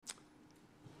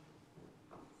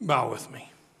Bow with me.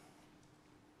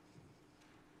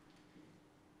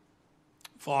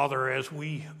 Father, as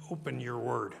we open your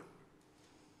word,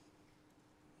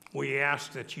 we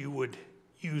ask that you would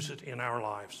use it in our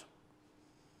lives,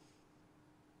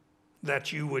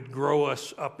 that you would grow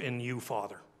us up in you,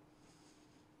 Father,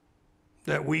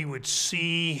 that we would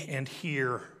see and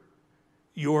hear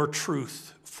your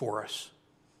truth for us,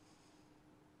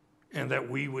 and that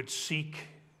we would seek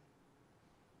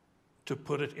to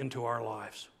put it into our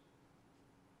lives.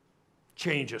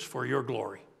 Change us for your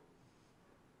glory.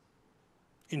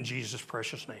 In Jesus'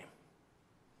 precious name,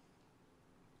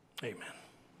 amen.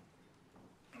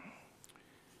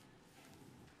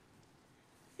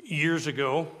 Years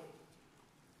ago,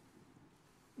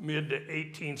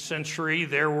 mid-18th century,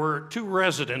 there were two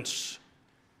residents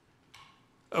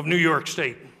of New York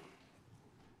State.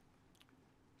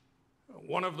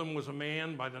 One of them was a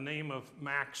man by the name of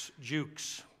Max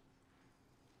Jukes.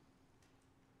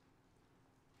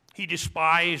 He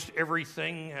despised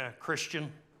everything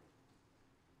Christian.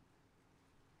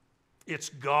 Its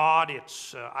God,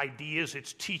 its ideas,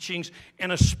 its teachings,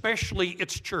 and especially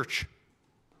its church.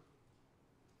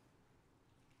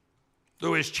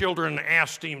 Though his children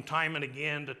asked him time and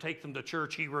again to take them to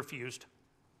church, he refused.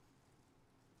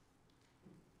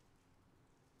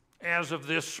 As of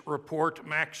this report,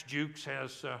 Max Jukes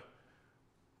has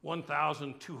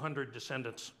 1,200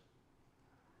 descendants.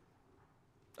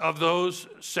 Of those,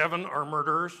 7 are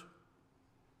murderers,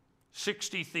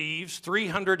 60 thieves,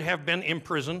 300 have been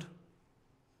imprisoned,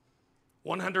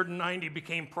 190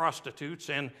 became prostitutes,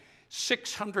 and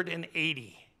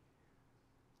 680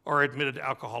 are admitted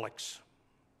alcoholics.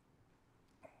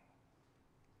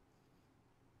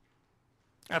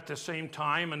 At the same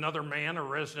time, another man, a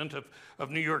resident of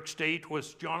New York State,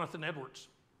 was Jonathan Edwards.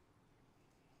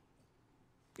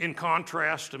 In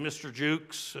contrast to Mr.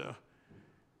 Jukes,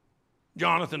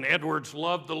 Jonathan Edwards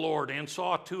loved the Lord and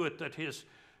saw to it that his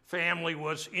family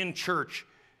was in church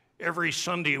every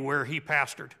Sunday where he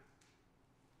pastored.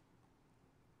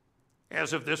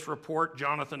 As of this report,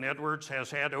 Jonathan Edwards has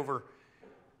had over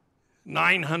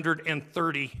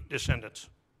 930 descendants.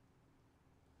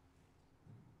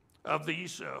 Of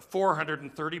these,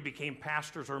 430 became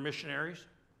pastors or missionaries.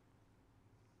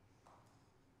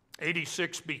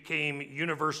 86 became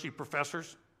university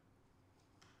professors.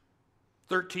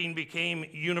 13 became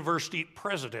university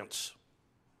presidents.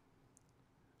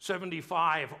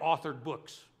 75 authored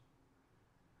books.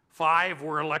 5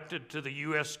 were elected to the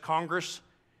U.S. Congress,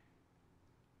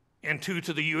 and 2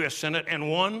 to the U.S. Senate, and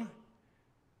 1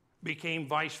 became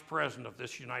vice president of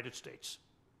this United States.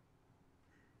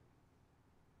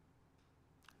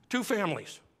 2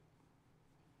 families.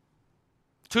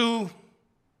 2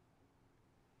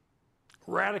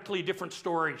 radically different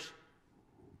stories,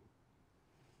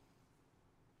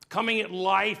 coming at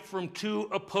life from 2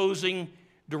 opposing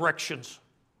directions,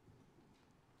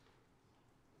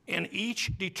 and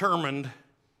each determined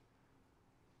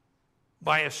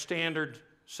by a standard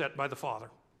set by the Father.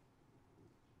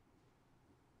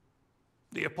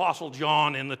 The Apostle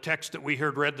John, in the text that we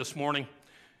heard read this morning,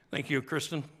 thank you,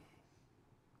 Kristen,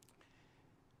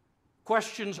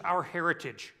 questions our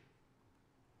heritage.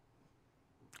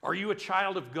 Are you a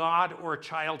child of God or a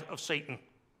child of Satan?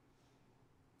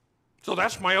 So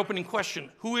that's my opening question.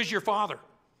 Who is your father?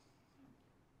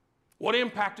 What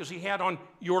impact has he had on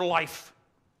your life?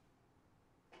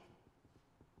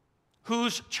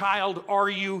 Whose child are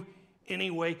you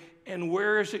anyway, and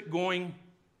where is it going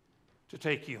to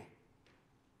take you?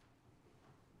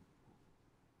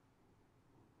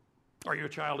 Are you a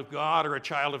child of God or a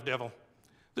child of devil?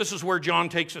 This is where John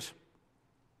takes us.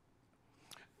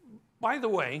 By the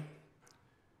way,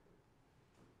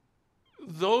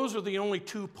 those are the only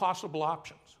 2 possible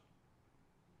options.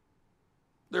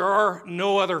 There are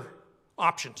no other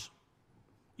options.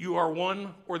 You are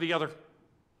one or the other.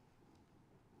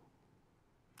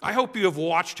 I hope you have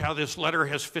watched how this letter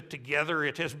has fit together.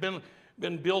 It has been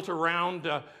built around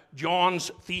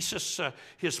John's thesis,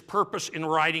 his purpose in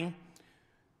writing.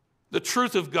 The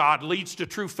truth of God leads to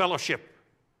true fellowship,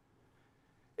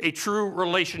 a true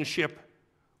relationship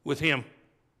with him.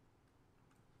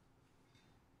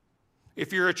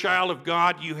 If you're a child of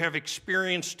God, you have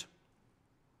experienced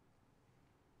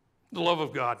the love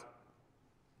of God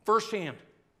firsthand.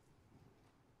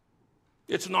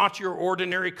 It's not your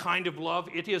ordinary kind of love.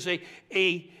 It is a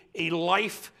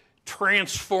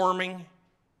life-transforming,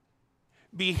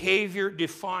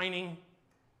 behavior-defining,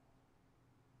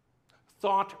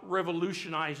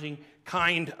 thought-revolutionizing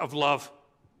kind of love.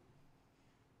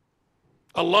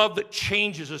 A love that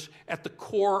changes us at the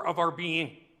core of our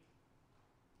being.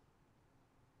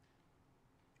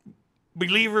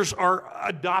 Believers are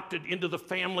adopted into the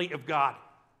family of God.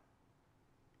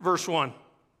 Verse 1.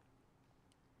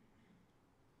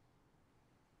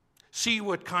 See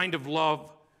what kind of love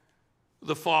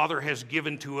the Father has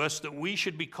given to us, that we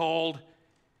should be called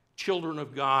children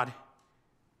of God.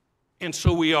 And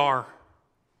so we are.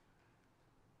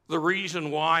 The reason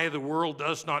why the world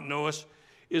does not know us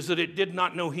is that it did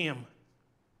not know him.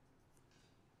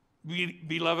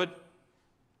 Beloved,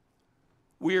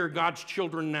 we are God's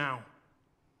children now.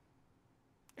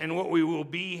 And what we will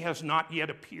be has not yet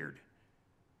appeared.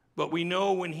 But we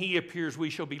know when he appears, we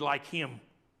shall be like him,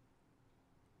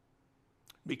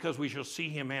 because we shall see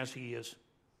him as he is.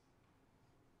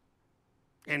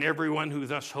 And everyone who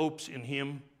thus hopes in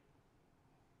him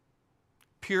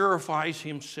purifies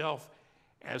himself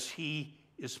as he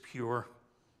is pure.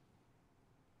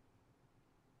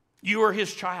 You are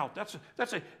his child. That's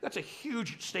a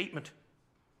huge statement.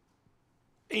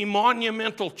 A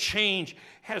monumental change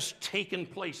has taken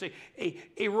place,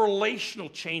 a relational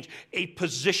change, a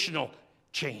positional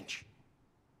change.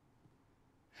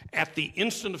 At the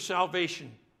instant of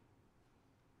salvation,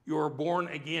 you are born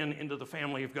again into the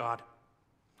family of God.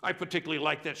 I particularly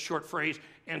like that short phrase,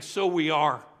 and so we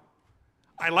are.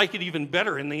 I like it even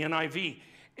better in the NIV,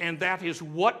 and that is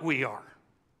what we are.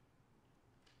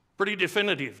 Pretty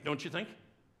definitive, don't you think?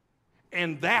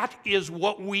 And that is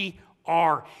what we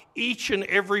are. Each and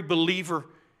every believer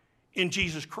in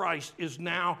Jesus Christ is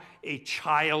now a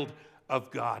child of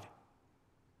God.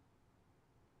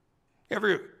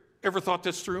 Ever thought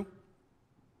this through?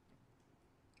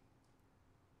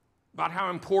 About how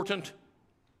important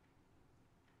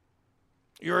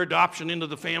your adoption into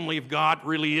the family of God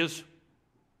really is?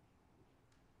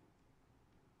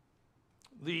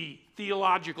 The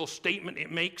theological statement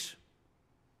it makes.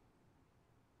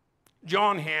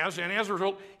 John has, and as a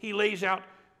result, he lays out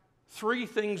three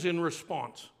things in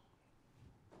response.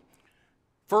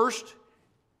 First,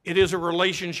 it is a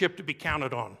relationship to be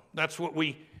counted on. That's what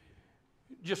we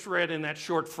just read in that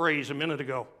short phrase a minute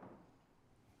ago.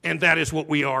 And that is what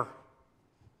we are.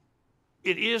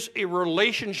 It is a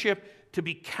relationship to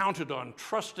be counted on,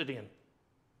 trusted in,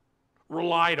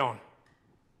 relied on.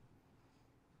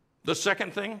 The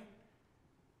second thing,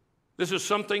 this is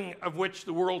something of which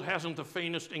the world hasn't the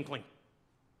faintest inkling.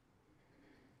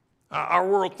 Our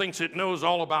world thinks it knows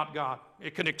all about God.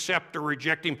 It can accept or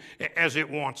reject him as it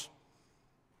wants.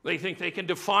 They think they can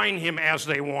define him as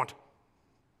they want.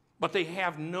 But they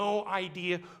have no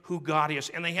idea who God is,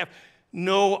 and they have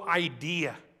no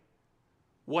idea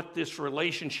what this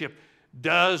relationship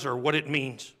does or what it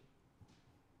means.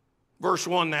 Verse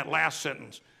 1, that last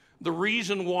sentence. The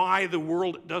reason why the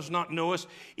world does not know us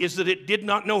is that it did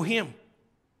not know him.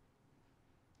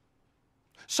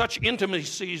 Such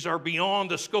intimacies are beyond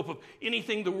the scope of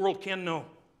anything the world can know.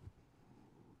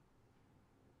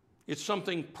 It's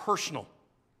something personal.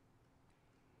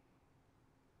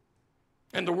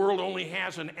 And the world only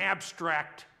has an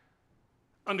abstract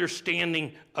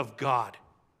understanding of God.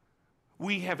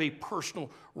 We have a personal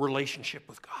relationship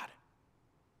with God.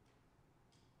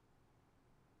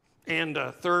 And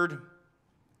third,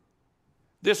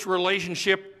 this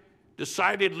relationship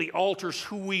decidedly alters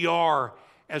who we are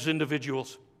as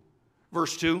individuals.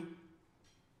 Verse 2,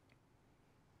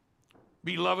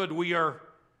 beloved, we are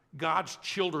God's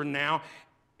children now,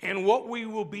 and what we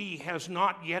will be has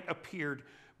not yet appeared,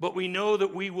 but we know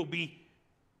that we will be,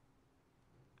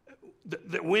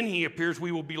 that when he appears,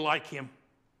 we will be like him,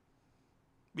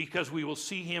 because we will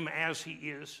see him as he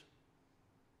is.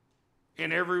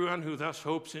 And everyone who thus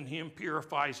hopes in him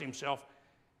purifies himself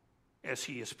as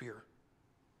he is pure.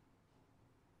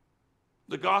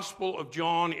 The Gospel of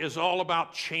John is all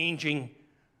about changing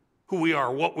who we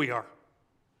are, what we are,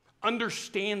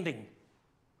 understanding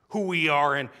who we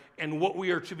are and what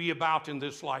we are to be about in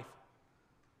this life.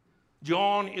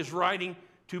 John is writing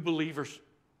to believers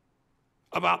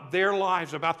about their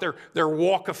lives, about their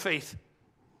walk of faith.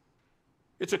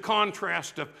 It's a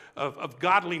contrast of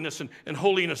godliness and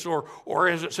holiness, or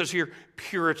as it says here,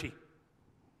 purity.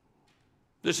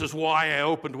 This is why I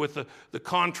opened with the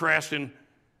contrast in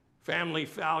family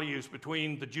values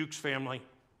between the Jukes family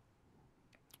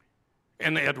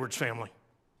and the Edwards family.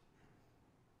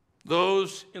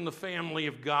 Those in the family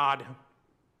of God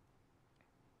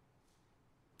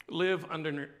live under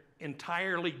an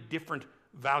entirely different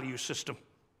value system.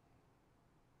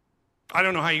 I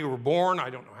don't know how you were born, I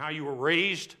don't know how you were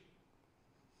raised,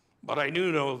 but I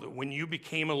do know that when you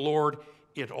became a Lord,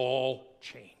 it all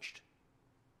changed.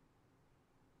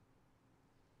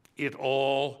 It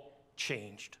all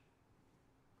changed.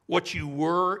 What you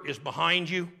were is behind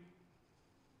you,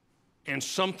 and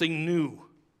something new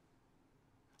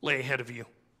lay ahead of you.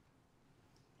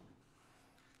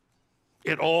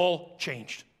 It all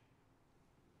changed.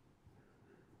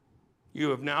 You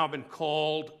have now been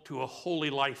called to a holy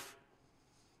life.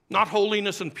 Not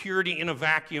holiness and purity in a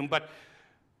vacuum, but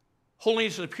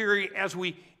holiness and purity as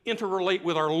we interrelate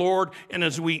with our Lord and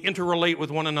as we interrelate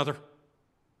with one another.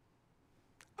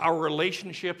 Our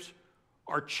relationships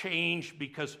are changed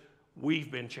because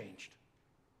we've been changed.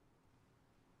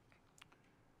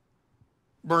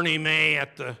 Bernie May,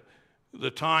 at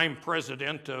the time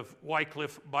president of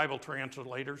Wycliffe Bible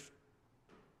Translators,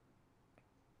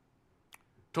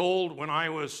 told when I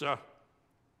was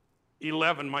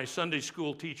 11, my Sunday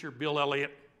school teacher, Bill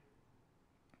Elliott,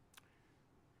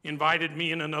 invited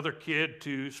me and another kid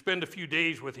to spend a few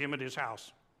days with him at his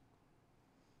house.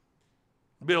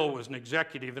 Bill was an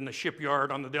executive in the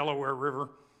shipyard on the Delaware River.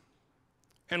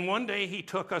 And one day he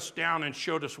took us down and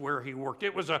showed us where he worked.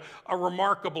 It was a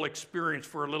remarkable experience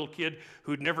for a little kid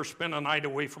who'd never spent a night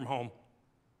away from home.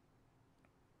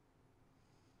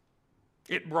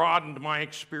 It broadened my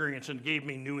experience and gave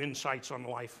me new insights on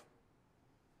life.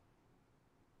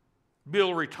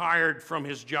 Bill retired from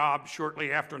his job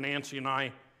shortly after Nancy and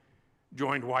I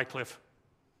joined Wycliffe.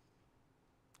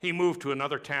 He moved to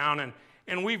another town,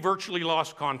 and we virtually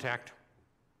lost contact.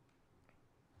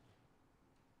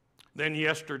 Then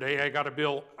yesterday, I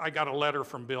got a letter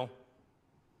from Bill.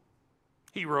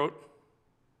 He wrote,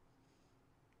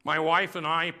 "My wife and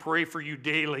I pray for you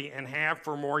daily and have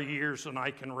for more years than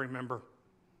I can remember."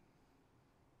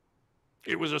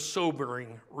 It was a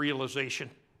sobering realization.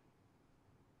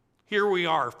 Here we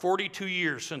are, 42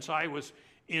 years since I was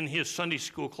in his Sunday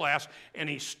school class, and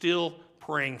he's still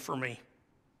praying for me.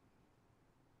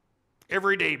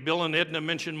 Every day, Bill and Edna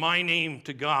mention my name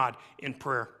to God in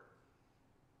prayer.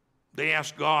 They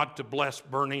ask God to bless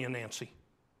Bernie and Nancy.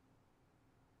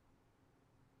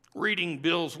 Reading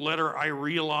Bill's letter, I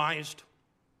realized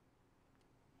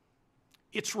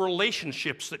it's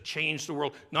relationships that change the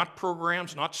world, not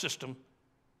programs, not system,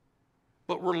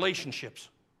 but relationships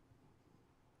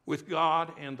with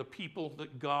God and the people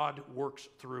that God works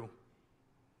through.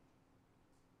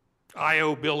 I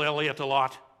owe Bill Elliott a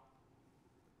lot.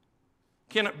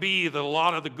 Can it be that a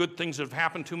lot of the good things that have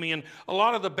happened to me and a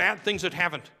lot of the bad things that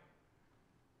haven't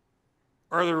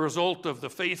are the result of the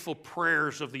faithful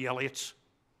prayers of the Elliots?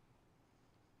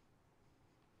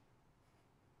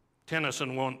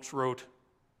 Tennyson once wrote,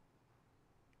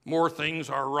 "More things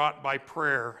are wrought by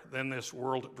prayer than this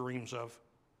world dreams of."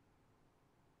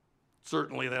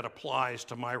 Certainly that applies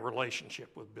to my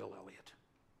relationship with Bill Elliott.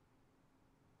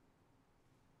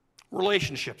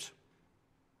 Relationships.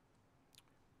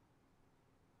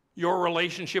 Your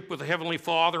relationship with the Heavenly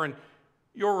Father and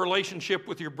your relationship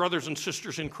with your brothers and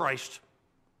sisters in Christ.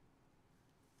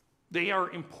 They are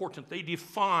important. They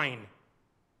define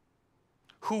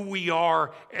who we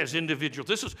are as individuals.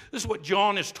 This is what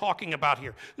John is talking about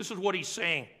here. This is what he's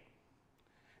saying.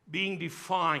 Being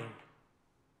defined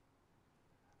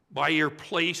by your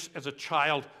place as a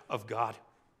child of God.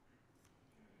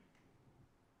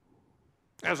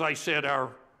 As I said,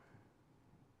 our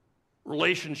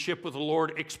relationship with the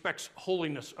Lord expects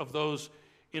holiness of those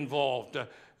involved.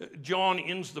 John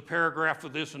ends the paragraph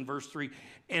with this in verse 3.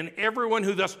 "And everyone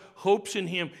who thus hopes in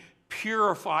him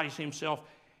purifies himself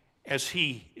as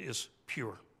he is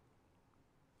pure."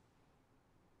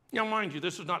 Now, mind you,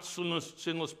 this is not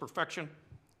sinless perfection.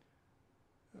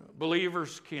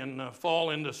 Believers can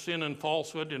fall into sin and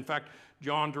falsehood. In fact,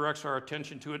 John directs our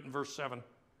attention to it in verse 7.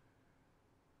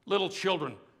 "Little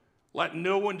children, let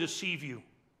no one deceive you.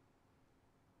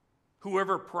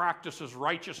 Whoever practices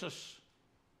righteousness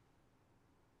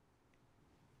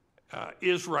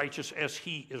is righteous as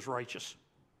he is righteous."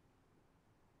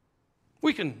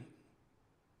 We can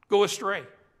go astray.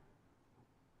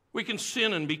 We can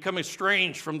sin and become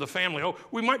estranged from the family. Oh,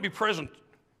 we might be present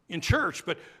in church,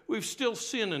 but we've still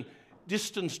sinned and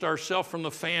distanced ourselves from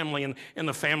the family and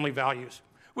the family values.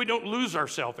 We don't lose our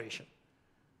salvation,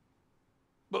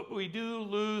 but we do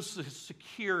lose the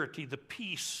security, the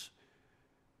peace,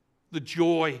 the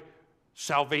joy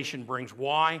salvation brings.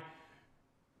 Why?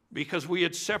 Because we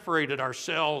had separated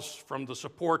ourselves from the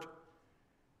support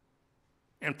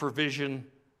and provision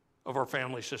of our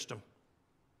family system.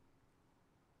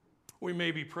 We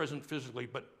may be present physically,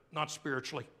 but not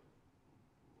spiritually.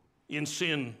 In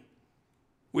sin,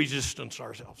 we distance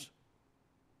ourselves.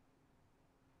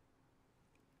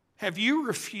 Have you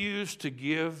refused to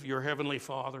give your Heavenly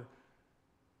Father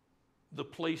the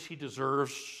place He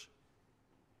deserves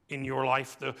in your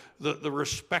life, the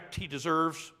respect He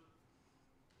deserves,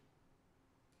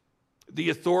 the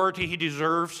authority He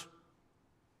deserves?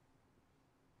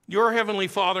 Your Heavenly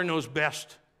Father knows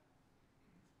best.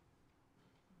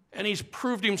 and he's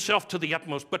proved himself to the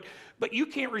utmost. But you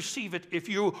can't receive it if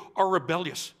you are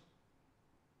rebellious,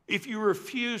 if you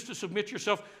refuse to submit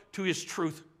yourself to his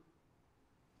truth.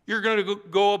 You're going to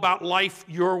go about life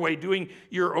your way, doing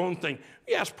your own thing.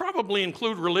 Yes, probably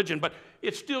include religion, but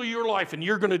it's still your life, and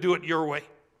you're going to do it your way.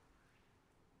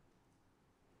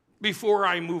 Before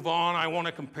I move on, I want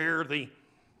to compare the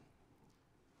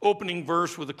opening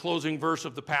verse with the closing verse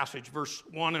of the passage, verse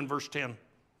 1 and verse 10.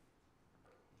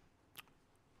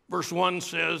 Verse 1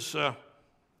 says,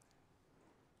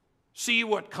 "See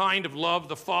what kind of love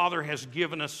the Father has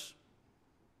given us,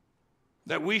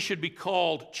 that we should be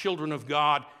called children of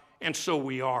God, and so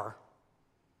we are.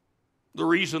 The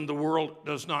reason the world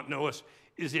does not know us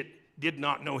is it did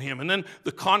not know him." And then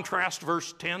the contrast,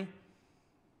 verse 10,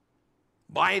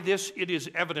 "By this it is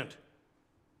evident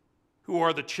who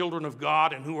are the children of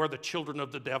God and who are the children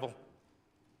of the devil.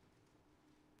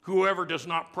 Whoever does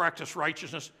not practice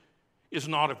righteousness is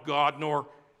not of God,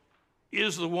 nor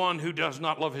is the one who does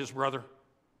not love his brother."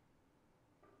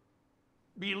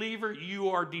 Believer, you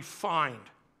are defined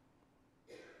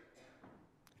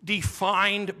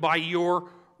by your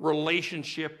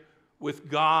relationship with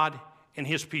God and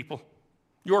his people,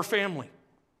 your family.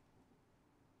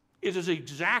 It is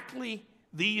exactly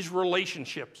these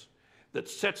relationships that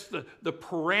sets the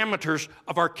parameters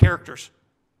of our characters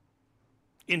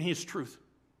in his truth.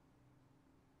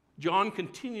 John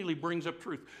continually brings up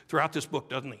truth throughout this book,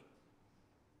 doesn't he?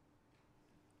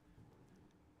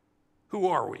 Who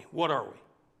are we? What are we?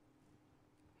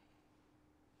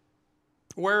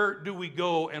 Where do we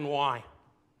go and why?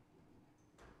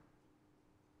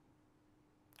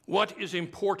 What is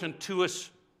important to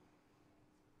us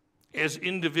as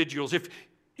individuals?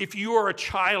 If you are a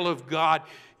child of God,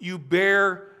 you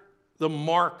bear the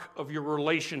mark of your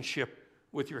relationship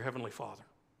with your Heavenly Father.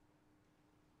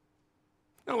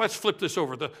 Now let's flip this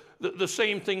over. The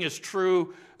same thing is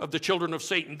true of the children of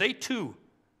Satan. They too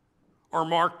are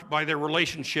marked by their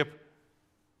relationship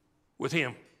with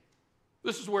him.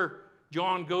 This is where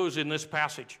John goes in this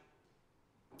passage.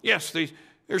 Yes,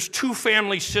 there's two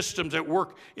family systems at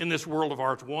work in this world of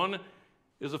ours. One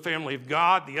is the family of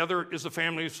God, the other is the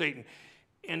family of Satan.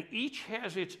 And each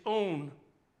has its own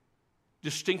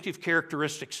distinctive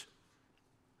characteristics.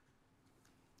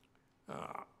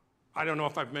 I don't know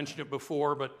if I've mentioned it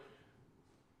before, but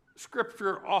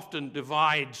Scripture often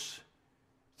divides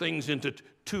things into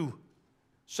two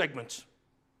segments.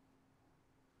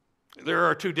 There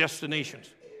are two destinations,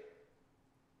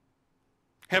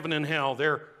 heaven and hell.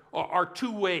 There are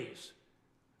two ways,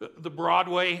 the broad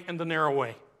way and the narrow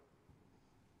way.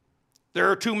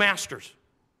 There are two masters,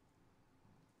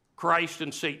 Christ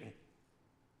and Satan.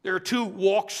 There are two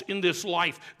walks in this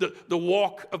life, the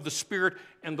walk of the Spirit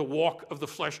and the walk of the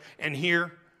flesh. And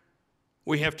here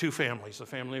we have two families, the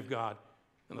family of God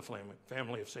and the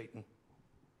family of Satan.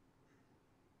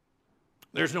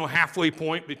 There's no halfway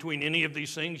point between any of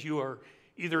these things. You are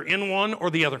either in one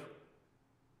or the other.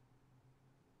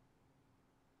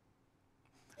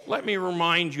 Let me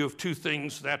remind you of two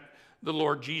things that the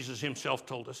Lord Jesus himself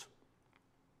told us.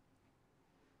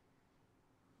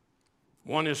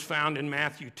 One is found in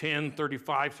Matthew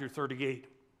 10:35 through 38.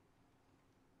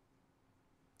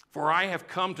 "For I have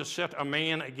come to set a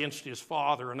man against his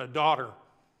father, and a daughter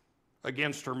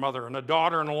against her mother, and a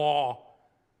daughter-in-law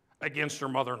against her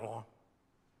mother-in-law.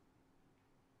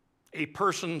 A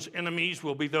person's enemies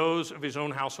will be those of his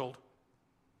own household.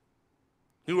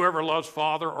 Whoever loves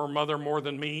father or mother more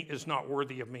than me is not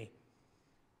worthy of me.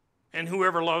 And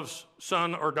whoever loves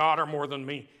son or daughter more than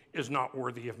me is not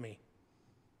worthy of me.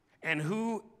 And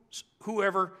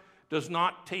whoever does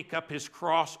not take up his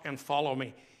cross and follow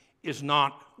me is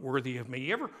not worthy of me."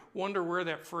 You ever wonder where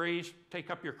that phrase, "take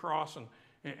up your cross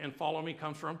and follow me,"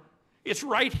 comes from? It's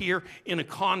right here in a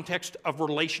context of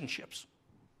relationships.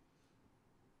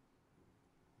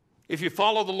 If you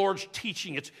follow the Lord's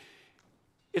teaching,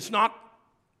 it's not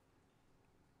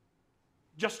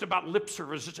just about lip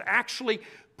service. It's actually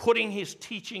putting his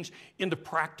teachings into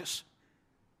practice.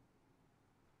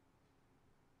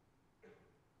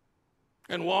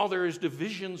 And while there is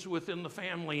divisions within the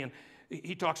family, and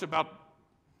he talks about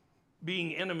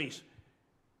being enemies,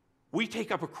 we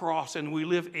take up a cross and we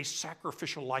live a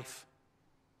sacrificial life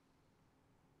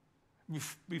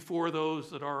before those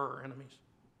that are our enemies,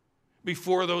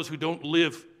 before those who don't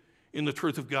live in the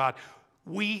truth of God.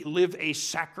 We live a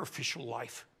sacrificial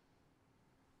life.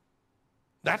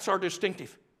 That's our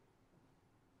distinctive.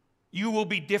 You will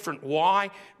be different.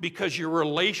 Why? Because your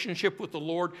relationship with the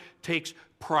Lord takes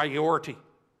priority.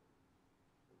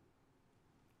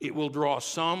 It will draw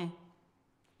some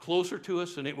closer to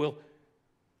us, and it will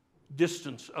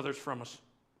distance others from us.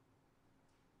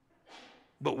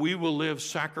 but we will live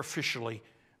sacrificially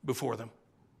before them.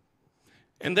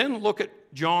 And then look at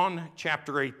John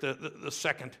chapter 8, the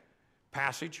second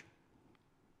passage.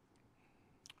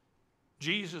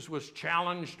 Jesus was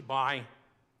challenged by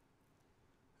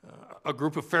a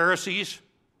group of Pharisees,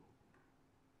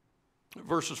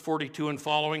 verses 42 and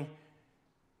following.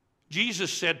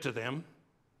 Jesus said to them,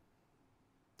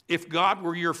 "If God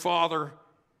were your Father,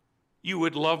 you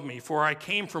would love me, for I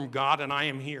came from God and I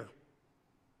am here.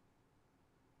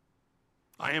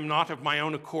 I am not of my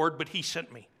own accord, but he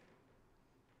sent me.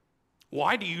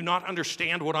 Why do you not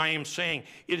understand what I am saying?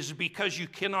 It is because you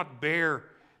cannot bear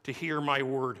to hear my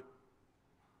word.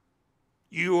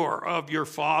 You are of your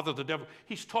father, the devil."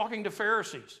 He's talking to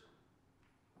Pharisees,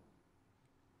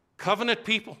 covenant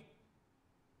people.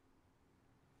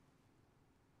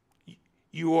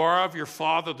 You are of your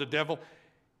father, the devil,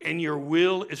 and your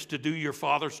will is to do your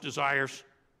father's desires.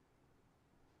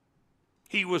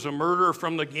 He was a murderer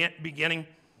from the beginning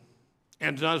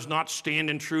and does not stand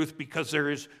in truth because there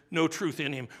is no truth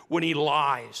in him. When he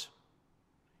lies,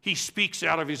 he speaks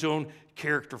out of his own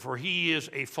character, for he is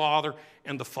a father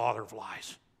and the father of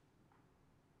lies.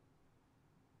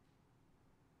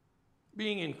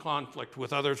 Being in conflict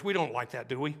with others, we don't like that,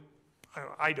 do we?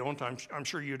 I don't. I'm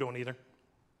sure you don't either.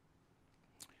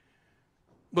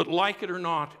 But like it or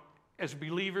not, as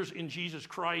believers in Jesus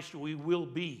Christ, we will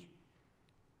be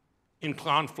in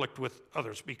conflict with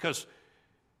others because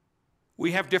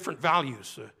we have different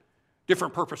values,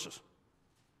 different purposes,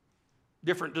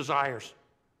 different desires.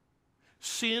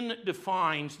 Sin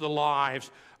defines the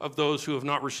lives of those who have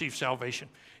not received salvation.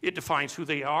 It defines who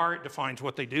they are. It defines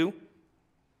what they do.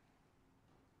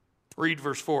 Read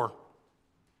verse 4.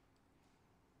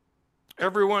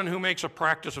 Everyone who makes a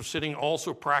practice of sinning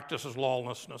also practices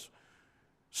lawlessness.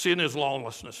 Sin is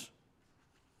lawlessness.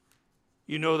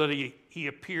 You know that he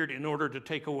appeared in order to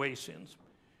take away sins,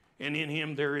 and in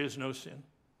him there is no sin.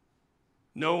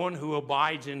 No one who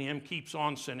abides in him keeps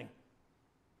on sinning.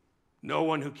 No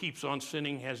one who keeps on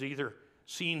sinning has either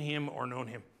seen him or known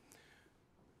him.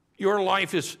 Your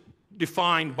life is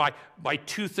defined by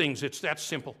two things. It's that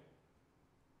simple.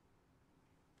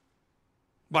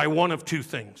 By one of two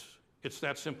things. It's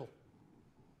that simple.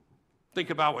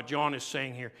 Think about what John is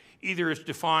saying here. Either it's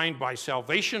defined by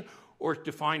salvation or it's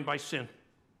defined by sin.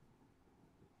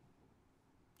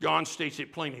 John states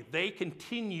it plainly. They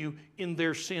continue in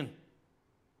their sin.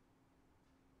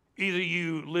 Either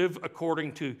you live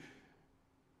according to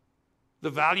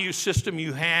the value system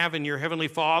you have in your Heavenly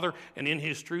Father and in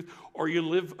His truth, or you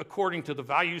live according to the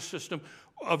value system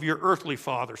of your earthly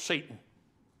father, Satan.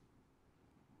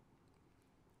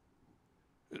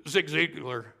 Zig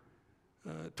Ziglar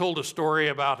told a story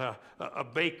about a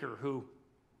baker who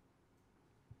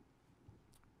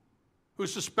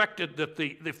suspected that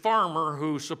the farmer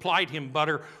who supplied him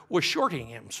butter was shorting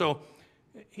him. So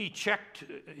he checked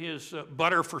his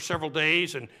butter for several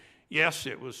days, and yes,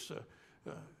 it was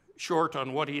short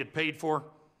on what he had paid for,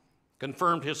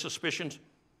 confirmed his suspicions.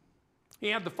 He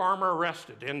had the farmer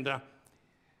arrested, and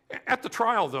at the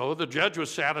trial, though, the judge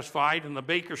was satisfied and the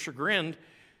baker chagrined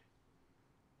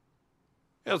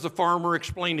as the farmer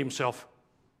explained himself.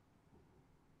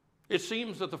 It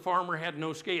seems that the farmer had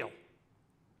no scale.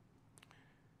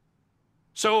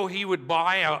 So he would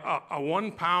buy a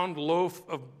 1 pound loaf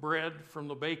of bread from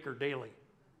the baker daily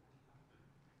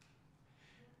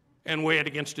and weigh it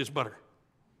against his butter.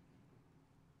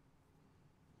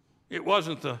 It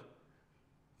wasn't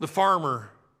the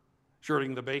farmer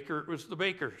shorting the baker, it was the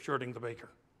baker shorting the baker.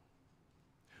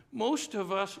 Most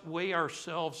of us weigh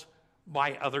ourselves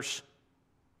by others.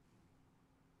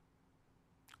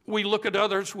 We look at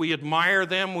others, we admire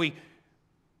them, we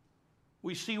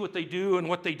see what they do and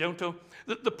what they don't do.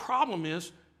 The problem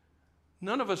is,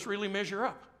 none of us really measure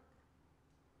up.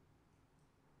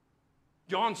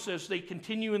 John says they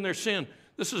continue in their sin.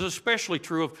 This is especially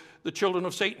true of the children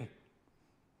of Satan.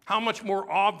 How much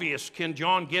more obvious can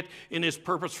John get in his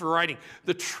purpose for writing?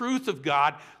 The truth of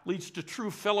God leads to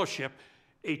true fellowship,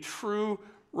 a true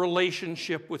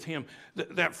relationship with Him.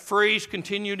 That phrase,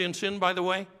 continued in sin, by the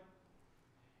way,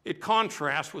 it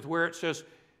contrasts with where it says,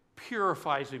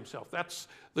 purifies himself. That's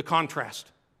the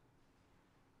contrast.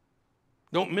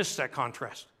 Don't miss that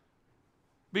contrast.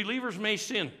 Believers may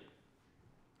sin.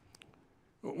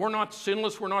 We're not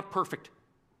sinless, we're not perfect.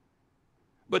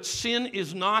 But sin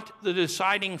is not the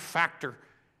deciding factor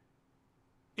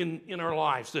in our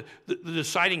lives, the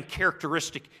deciding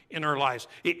characteristic in our lives.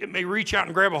 It may reach out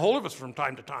and grab a hold of us from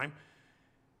time to time,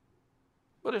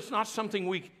 but it's not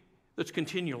something that's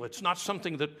continual. It's not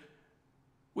something that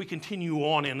we continue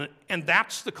on in, and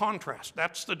that's the contrast.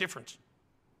 That's the difference.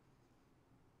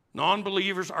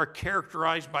 Non-believers are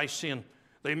characterized by sin.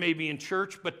 They may be in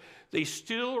church, but they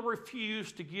still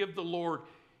refuse to give the Lord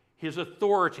his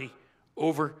authority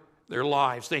over their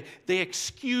lives. They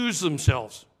excuse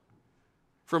themselves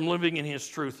from living in his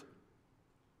truth.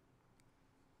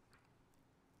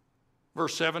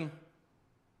 Verse 7,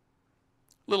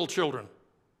 little children,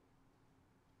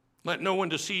 let no one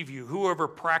deceive you. Whoever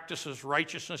practices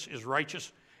righteousness is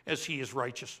righteous as he is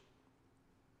righteous.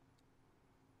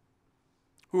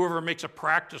 Whoever makes a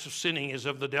practice of sinning is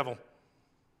of the devil.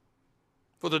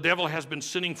 For the devil has been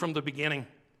sinning from the beginning.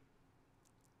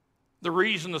 The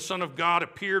reason the Son of God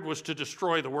appeared was to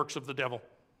destroy the works of the devil.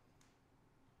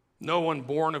 No one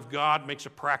born of God makes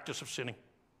a practice of sinning,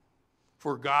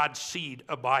 for God's seed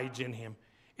abides in him,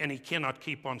 and he cannot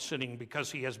keep on sinning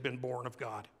because he has been born of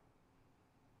God.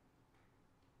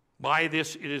 By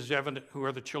this it is evident who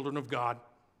are the children of God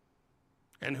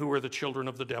and who are the children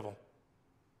of the devil.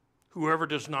 Whoever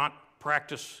does not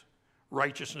practice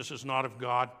righteousness is not of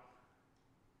God,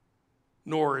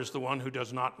 nor is the one who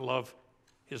does not love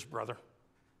his brother.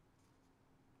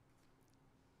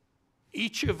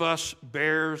 Each of us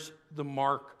bears the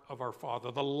mark of our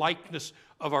Father, the likeness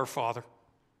of our Father.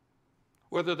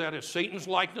 Whether that is Satan's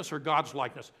likeness or God's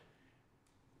likeness,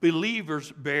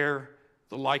 believers bear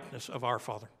the likeness of our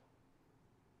Father,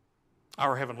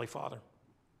 our Heavenly Father.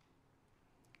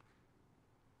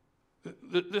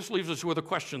 This leaves us with a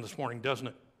question this morning, doesn't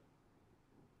it?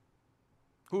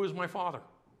 Who is my Father?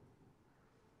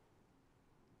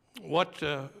 What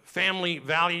family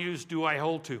values do I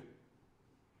hold to?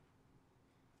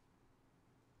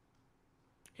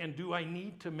 And do I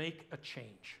need to make a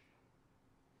change?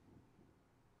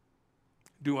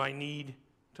 Do I need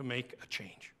to make a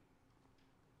change?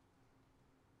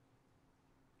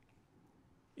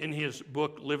 In his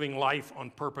book, Living Life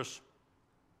on Purpose,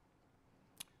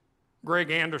 Greg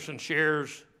Anderson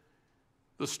shares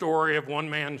the story of one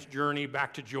man's journey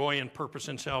back to joy and purpose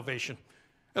and salvation.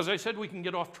 As I said, we can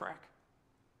get off track.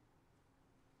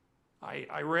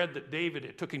 I read that David,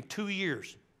 it took him 2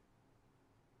 years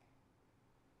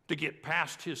to get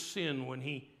past his sin when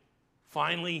he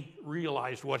finally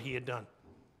realized what he had done.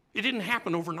 It didn't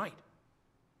happen overnight.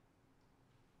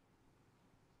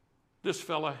 This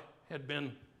fella had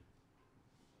been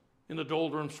in the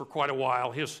doldrums for quite a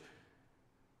while. His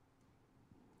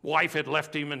wife had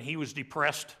left him and he was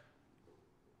depressed.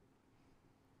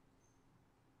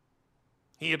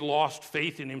 He had lost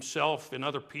faith in himself, in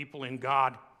other people, in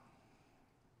God.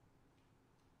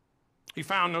 He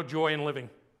found no joy in living.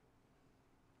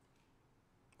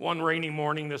 One rainy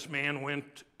morning, this man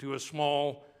went to a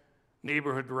small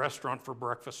neighborhood restaurant for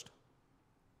breakfast.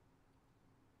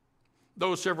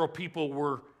 Though several people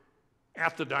were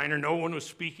at the diner, no one was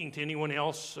speaking to anyone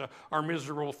else. Our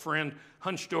miserable friend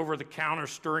hunched over the counter,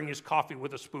 stirring his coffee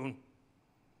with a spoon.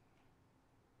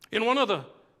 In one of the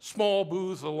small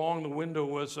booths along the window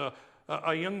was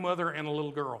a young mother and a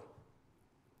little girl.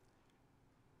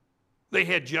 They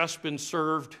had just been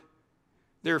served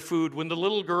their food when the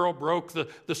little girl broke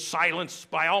the silence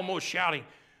by almost shouting,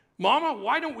 "Mama,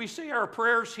 why don't we say our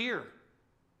prayers here?"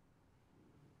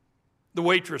 The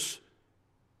waitress,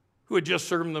 who had just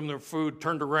served them their food,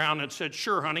 turned around and said,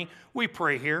 "Sure, honey, we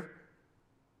pray here.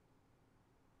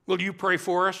 Will you pray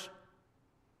for us?"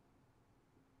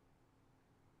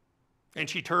 And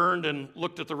she turned and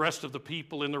looked at the rest of the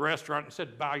people in the restaurant and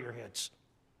said, "Bow your heads."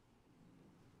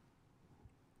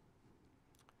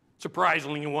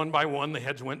 Surprisingly, one by one, the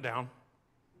heads went down.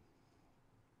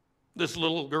 This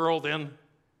little girl then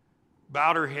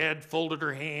bowed her head, folded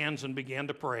her hands, and began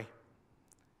to pray.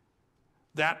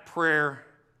 That prayer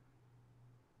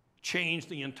changed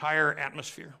the entire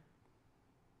atmosphere.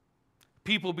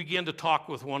 People began to talk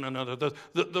with one another.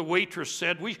 The waitress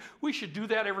said, we should do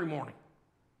that every morning.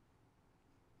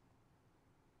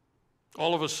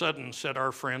 All of a sudden, said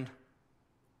our friend,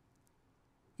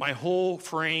 my whole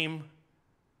frame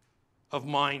of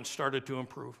mind started to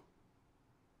improve.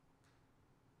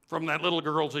 From that little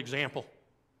girl's example,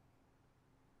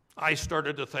 I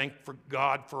started to thank for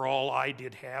God for all I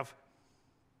did have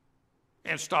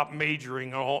and stop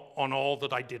majoring on all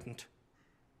that I didn't.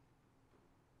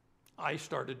 I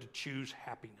started to choose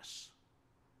happiness.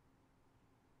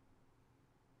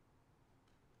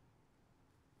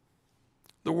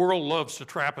 The world loves to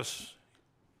trap us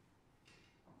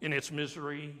in its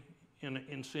misery,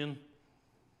 in sin.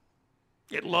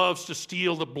 It loves to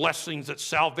steal the blessings that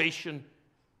salvation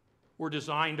were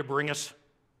designed to bring us.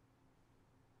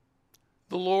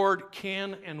 The Lord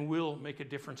can and will make a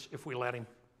difference if we let him.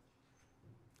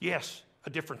 Yes, a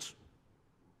difference.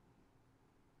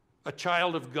 A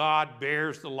child of God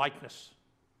bears the likeness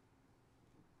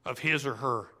of his or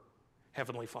her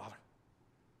Heavenly Father.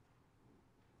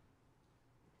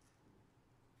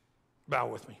 Bow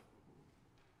with me.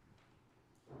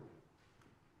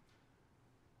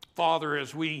 Father,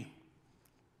 as we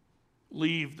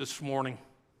leave this morning,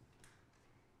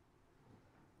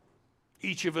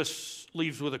 each of us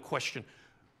leaves with a question.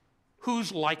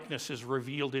 Whose likeness is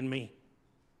revealed in me?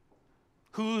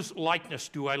 Whose likeness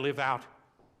do I live out?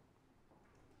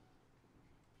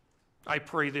 I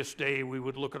pray this day we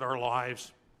would look at our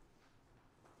lives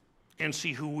and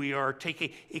see who we are.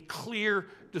 Take a clear,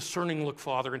 discerning look,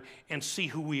 Father, and see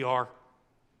who we are,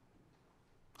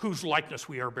 whose likeness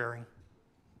we are bearing.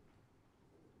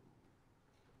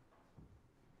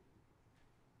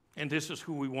 And this is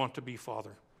who we want to be,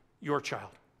 Father, your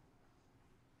child.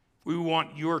 We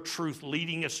want your truth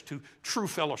leading us to true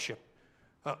fellowship,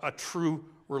 a true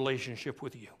relationship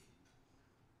with you.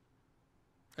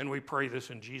 And we pray this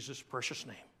in Jesus' precious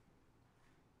name.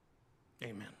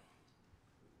 Amen.